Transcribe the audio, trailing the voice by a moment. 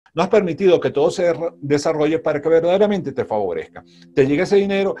No has permitido que todo se desarrolle para que verdaderamente te favorezca. Te llega ese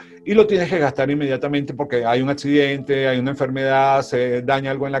dinero y lo tienes que gastar inmediatamente porque hay un accidente, hay una enfermedad, se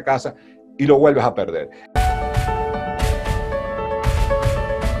daña algo en la casa y lo vuelves a perder.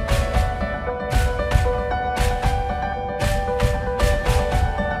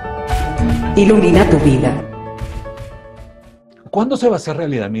 Ilumina tu vida. ¿Cuándo se va a hacer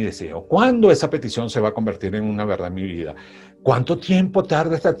realidad mi deseo? ¿Cuándo esa petición se va a convertir en una verdad en mi vida? ¿Cuánto tiempo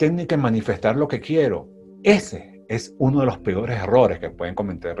tarda esta técnica en manifestar lo que quiero? Ese es uno de los peores errores que pueden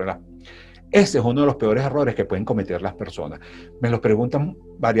cometer las personas. Me lo preguntan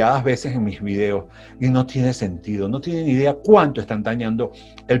variadas veces en mis videos y no tiene sentido, no tienen idea cuánto están dañando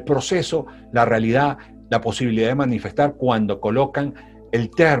el proceso, la realidad, la posibilidad de manifestar cuando colocan el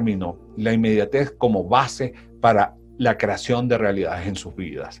término, la inmediatez como base para la creación de realidades en sus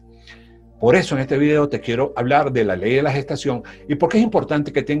vidas. Por eso en este video te quiero hablar de la ley de la gestación y por qué es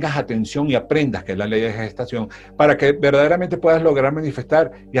importante que tengas atención y aprendas qué es la ley de gestación para que verdaderamente puedas lograr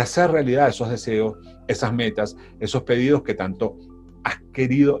manifestar y hacer realidad esos deseos, esas metas, esos pedidos que tanto has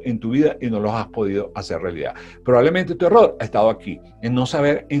querido en tu vida y no los has podido hacer realidad. Probablemente tu error ha estado aquí, en no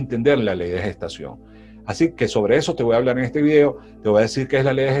saber entender la ley de gestación. Así que sobre eso te voy a hablar en este video, te voy a decir qué es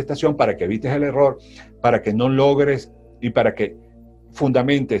la ley de gestación para que evites el error, para que no logres y para que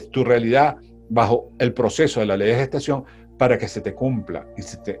fundamentes tu realidad bajo el proceso de la ley de gestación para que se te cumpla y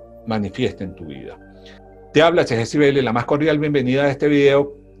se te manifieste en tu vida. Te habla G Cibele, la más cordial bienvenida a este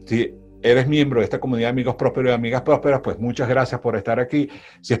video. Si eres miembro de esta comunidad de amigos prósperos y amigas prósperas, pues muchas gracias por estar aquí.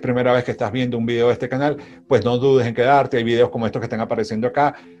 Si es primera vez que estás viendo un video de este canal, pues no dudes en quedarte. Hay videos como estos que están apareciendo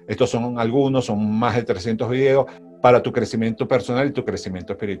acá. Estos son algunos, son más de 300 videos para tu crecimiento personal y tu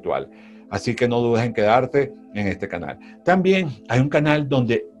crecimiento espiritual. Así que no dudes en quedarte en este canal. También hay un canal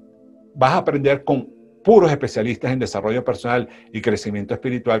donde vas a aprender con puros especialistas en desarrollo personal y crecimiento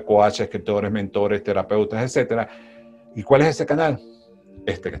espiritual, coaches, escritores, mentores, terapeutas, etc. ¿Y cuál es ese canal?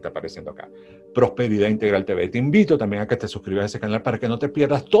 Este que está apareciendo acá, Prosperidad Integral TV. Te invito también a que te suscribas a ese canal para que no te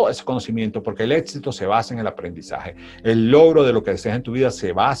pierdas todo ese conocimiento, porque el éxito se basa en el aprendizaje. El logro de lo que deseas en tu vida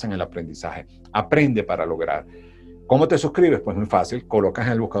se basa en el aprendizaje. Aprende para lograr. ¿Cómo te suscribes? Pues muy fácil, colocas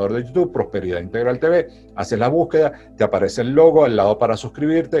en el buscador de YouTube Prosperidad Integral TV, haces la búsqueda, te aparece el logo al lado para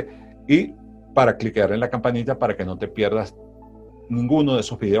suscribirte y para clicar en la campanita para que no te pierdas ninguno de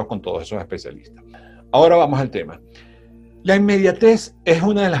esos videos con todos esos especialistas. Ahora vamos al tema. La inmediatez es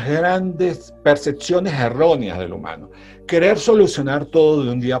una de las grandes percepciones erróneas del humano. Querer solucionar todo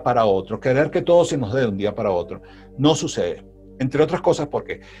de un día para otro, querer que todo se nos dé de un día para otro, no sucede. Entre otras cosas, ¿por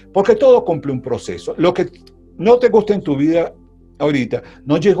qué? Porque todo cumple un proceso. Lo que no te gusta en tu vida ahorita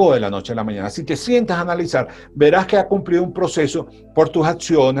no llegó de la noche a la mañana. Si te sientas a analizar, verás que ha cumplido un proceso por tus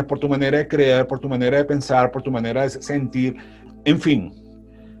acciones, por tu manera de creer, por tu manera de pensar, por tu manera de sentir, en fin,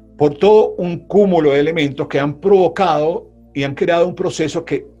 por todo un cúmulo de elementos que han provocado y han creado un proceso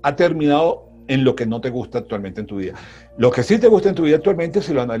que ha terminado en lo que no te gusta actualmente en tu vida. Lo que sí te gusta en tu vida actualmente,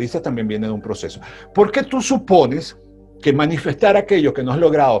 si lo analizas, también viene de un proceso. ¿Por qué tú supones que manifestar aquello que no has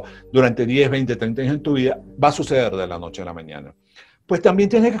logrado durante 10, 20, 30 años en tu vida va a suceder de la noche a la mañana? Pues también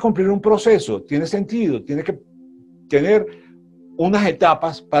tienes que cumplir un proceso, tiene sentido, tienes que tener unas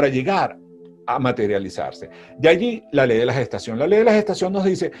etapas para llegar a materializarse. De allí la ley de la gestación. La ley de la gestación nos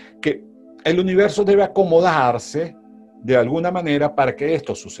dice que el universo debe acomodarse de alguna manera para que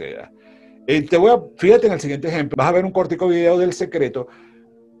esto suceda. Fíjate en el siguiente ejemplo, vas a ver un cortico video del secreto,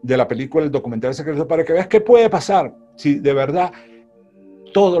 de la película, el documental Secreto, para que veas qué puede pasar si de verdad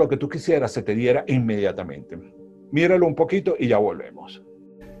todo lo que tú quisieras se te diera inmediatamente. Míralo un poquito y ya volvemos.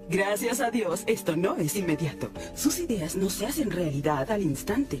 Gracias a Dios, esto no es inmediato. Sus ideas no se hacen realidad al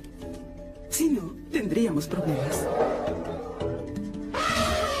instante. Si no, tendríamos problemas.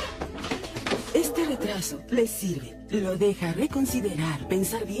 Este retraso le sirve. Lo deja reconsiderar,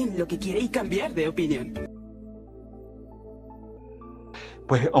 pensar bien lo que quiere y cambiar de opinión.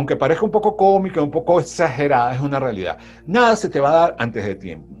 Pues aunque parezca un poco cómica, un poco exagerada, es una realidad. Nada se te va a dar antes de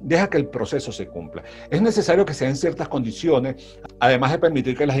tiempo. Deja que el proceso se cumpla. Es necesario que sean ciertas condiciones, además de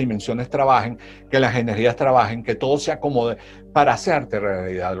permitir que las dimensiones trabajen, que las energías trabajen, que todo se acomode para hacerte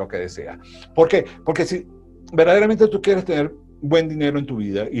realidad lo que deseas. ¿Por qué? Porque si verdaderamente tú quieres tener buen dinero en tu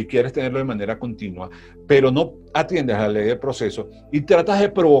vida y quieres tenerlo de manera continua, pero no atiendes a la ley del proceso y tratas de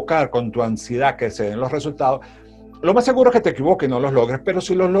provocar con tu ansiedad que se den los resultados, lo más seguro es que te equivoques y no los logres, pero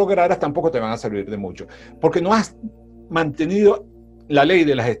si los lograras tampoco te van a servir de mucho, porque no has mantenido la ley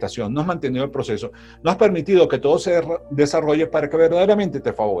de la gestación, no has mantenido el proceso, no has permitido que todo se desarrolle para que verdaderamente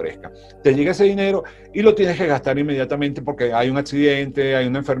te favorezca. Te llega ese dinero y lo tienes que gastar inmediatamente porque hay un accidente, hay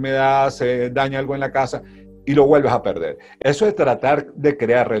una enfermedad, se daña algo en la casa y lo vuelves a perder. Eso de tratar de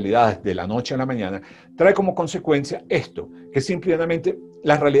crear realidades de la noche a la mañana trae como consecuencia esto, que simplemente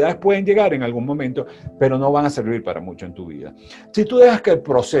las realidades pueden llegar en algún momento, pero no van a servir para mucho en tu vida. Si tú dejas que el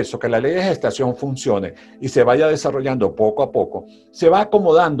proceso, que la ley de gestación funcione y se vaya desarrollando poco a poco, se va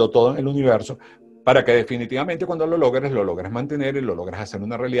acomodando todo en el universo para que definitivamente cuando lo logres mantener y lo logres hacer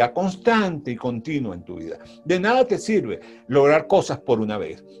una realidad constante y continua en tu vida. De nada te sirve lograr cosas por una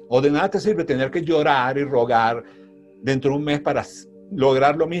vez, o de nada te sirve tener que llorar y rogar dentro de un mes para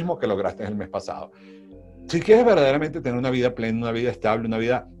lograr lo mismo que lograste el mes pasado. Si quieres verdaderamente tener una vida plena, una vida estable, una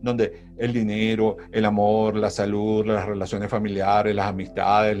vida donde el dinero, el amor, la salud, las relaciones familiares, las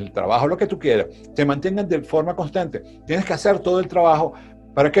amistades, el trabajo, lo que tú quieras, se mantengan de forma constante, tienes que hacer todo el trabajo.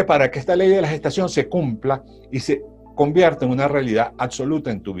 ¿Para qué? Para que esta ley de la gestación se cumpla y se convierta en una realidad absoluta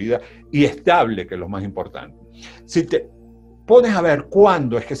en tu vida y estable, que es lo más importante. Si te pones a ver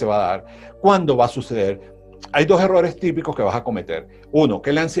cuándo es que se va a dar, cuándo va a suceder, hay dos errores típicos que vas a cometer. Uno,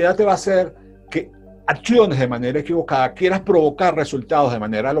 que la ansiedad te va a hacer que acciones de manera equivocada, quieras provocar resultados de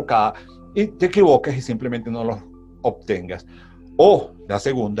manera alocada y te equivoques y simplemente no los obtengas. O la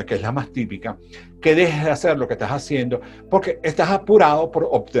segunda, que es la más típica, que dejes de hacer lo que estás haciendo porque estás apurado por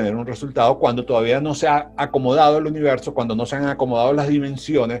obtener un resultado cuando todavía no se ha acomodado el universo, cuando no se han acomodado las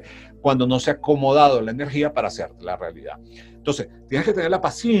dimensiones, cuando no se ha acomodado la energía para hacer la realidad. Entonces, tienes que tener la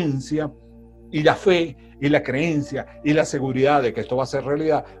paciencia y la fe y la creencia y la seguridad de que esto va a ser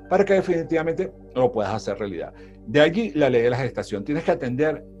realidad para que definitivamente lo puedas hacer realidad. De allí la ley de la gestación. Tienes que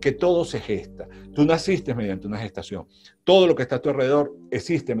atender que todo se gesta. Tú naciste mediante una gestación. Todo lo que está a tu alrededor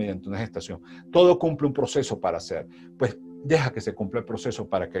existe mediante una gestación. Todo cumple un proceso para hacer. Pues deja que se cumpla el proceso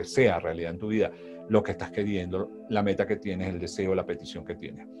para que sea realidad en tu vida lo que estás queriendo, la meta que tienes, el deseo, la petición que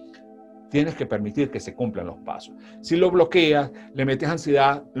tienes. Tienes que permitir que se cumplan los pasos. Si lo bloqueas, le metes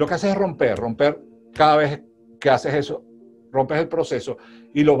ansiedad, lo que haces es romper cada vez que haces eso, rompes el proceso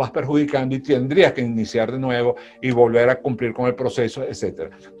y lo vas perjudicando y tendrías que iniciar de nuevo y volver a cumplir con el proceso,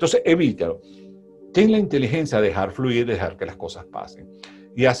 etc. Entonces, evítalo. Ten la inteligencia de dejar fluir, dejar que las cosas pasen.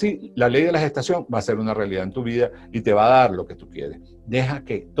 Y así, la ley de la gestación va a ser una realidad en tu vida y te va a dar lo que tú quieres. Deja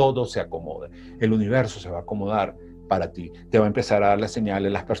que todo se acomode. El universo se va a acomodar para ti. Te va a empezar a dar las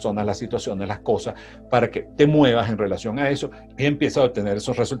señales, las personas, las situaciones, las cosas, para que te muevas en relación a eso y empieces a obtener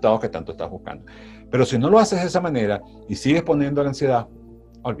esos resultados que tanto estás buscando. Pero si no lo haces de esa manera y sigues poniendo la ansiedad,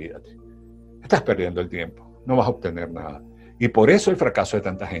 olvídate. Estás perdiendo el tiempo. No vas a obtener nada. Y por eso el fracaso de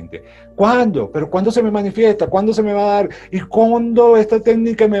tanta gente. ¿Cuándo? ¿Pero cuándo se me manifiesta? ¿Cuándo se me va a dar? ¿Y cuándo esta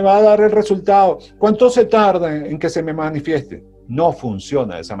técnica me va a dar el resultado? ¿Cuánto se tarda en que se me manifieste? No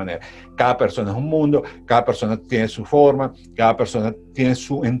funciona de esa manera. Cada persona es un mundo, cada persona tiene su forma, cada persona tiene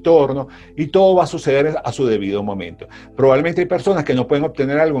su entorno y todo va a suceder a su debido momento. Probablemente hay personas que no pueden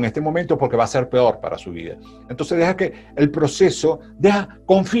obtener algo en este momento porque va a ser peor para su vida. Entonces deja que el proceso,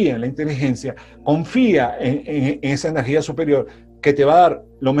 confía en la inteligencia, confía en esa energía superior que te va a dar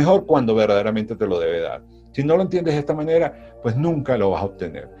lo mejor cuando verdaderamente te lo debe dar. Si no lo entiendes de esta manera, pues nunca lo vas a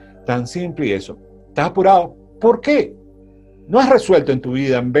obtener. Tan simple y eso. ¿Estás apurado? ¿Por qué? No has resuelto en tu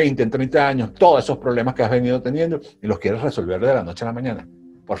vida en 20, en 30 años todos esos problemas que has venido teniendo y los quieres resolver de la noche a la mañana.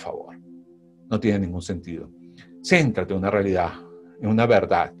 Por favor, no tiene ningún sentido. Céntrate en una realidad, en una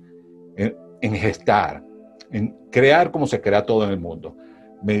verdad, en gestar, en crear como se crea todo en el mundo,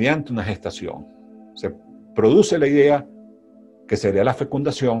 mediante una gestación. Se produce la idea que sería la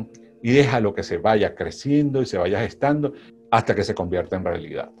fecundación y déjalo que se vaya creciendo y se vaya gestando hasta que se convierta en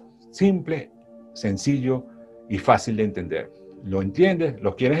realidad. Simple, sencillo y fácil de entender. ¿Lo entiendes?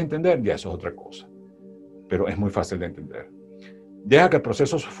 ¿Lo quieres entender? Ya eso es otra cosa. Pero es muy fácil de entender. Deja que el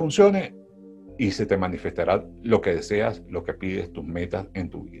proceso funcione y se te manifestará lo que deseas, lo que pides, tus metas en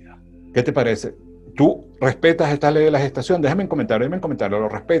tu vida. ¿Qué te parece? ¿Tú respetas esta ley de la gestación? Déjame en comentario, lo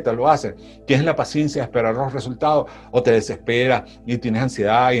respetas, lo haces. ¿Tienes la paciencia de esperar los resultados o te desesperas y tienes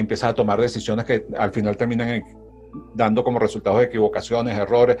ansiedad y empiezas a tomar decisiones que al final terminan dando como resultados equivocaciones,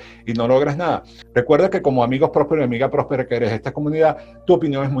 errores y no logras nada? Recuerda que como amigos prósperos y amiga próspera que eres de esta comunidad, tu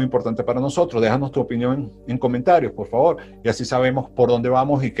opinión es muy importante para nosotros. Déjanos tu opinión en comentarios, por favor, y así sabemos por dónde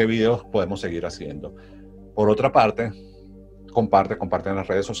vamos y qué videos podemos seguir haciendo. Por otra parte, comparte en las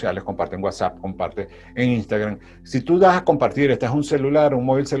redes sociales, comparte en WhatsApp, comparte en Instagram. Si tú das a compartir, este es un celular, un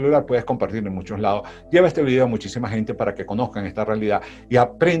móvil celular, puedes compartir en muchos lados. Lleva este video a muchísima gente para que conozcan esta realidad y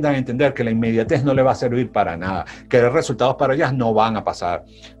aprendan a entender que la inmediatez no le va a servir para nada, que los resultados para ellas no van a pasar.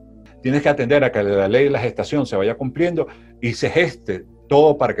 Tienes que atender a que la ley de la gestación se vaya cumpliendo y se geste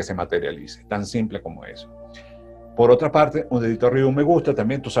todo para que se materialice. Tan simple como eso. Por otra parte, un dedito arriba, un me gusta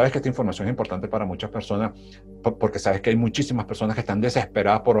también. Tú sabes que esta información es importante para muchas personas porque sabes que hay muchísimas personas que están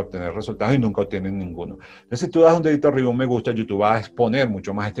desesperadas por obtener resultados y nunca obtienen ninguno. Entonces, si tú das un dedito arriba, un me gusta, YouTube va a exponer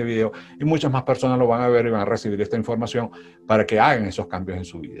mucho más este video y muchas más personas lo van a ver y van a recibir esta información para que hagan esos cambios en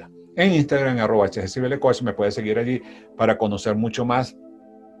su vida. En Instagram, @hgcibele me puedes seguir allí para conocer mucho más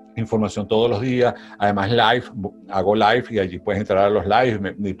información todos los días. Además, hago live y allí puedes entrar a los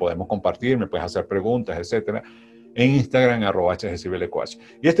lives y podemos compartir, me puedes hacer preguntas, etcétera. En Instagram, @hgcibele.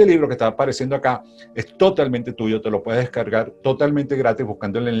 Y este libro que está apareciendo acá es totalmente tuyo, te lo puedes descargar totalmente gratis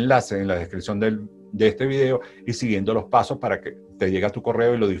buscando el enlace en la descripción de este video y siguiendo los pasos para que te llegue a tu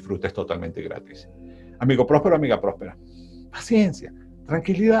correo y lo disfrutes totalmente gratis. Amigo próspero, amiga próspera, paciencia,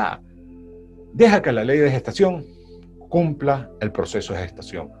 tranquilidad. Deja que la ley de gestación cumpla el proceso de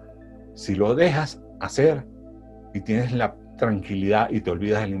gestación. Si lo dejas hacer y tienes la tranquilidad y te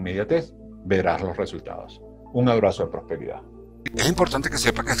olvidas de la inmediatez, verás los resultados. Un abrazo de prosperidad. Es importante que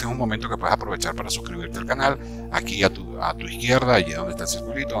sepas que este es un momento que puedes aprovechar para suscribirte al canal. Aquí a tu izquierda, allí donde está el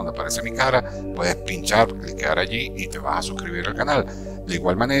circulito, donde aparece mi cara, puedes pinchar, clicar allí y te vas a suscribir al canal. De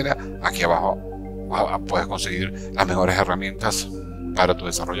igual manera, aquí abajo puedes conseguir las mejores herramientas para tu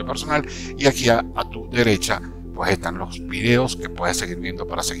desarrollo personal. Y aquí a tu derecha pues están los videos que puedes seguir viendo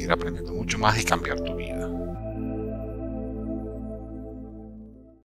para seguir aprendiendo mucho más y cambiar tu vida.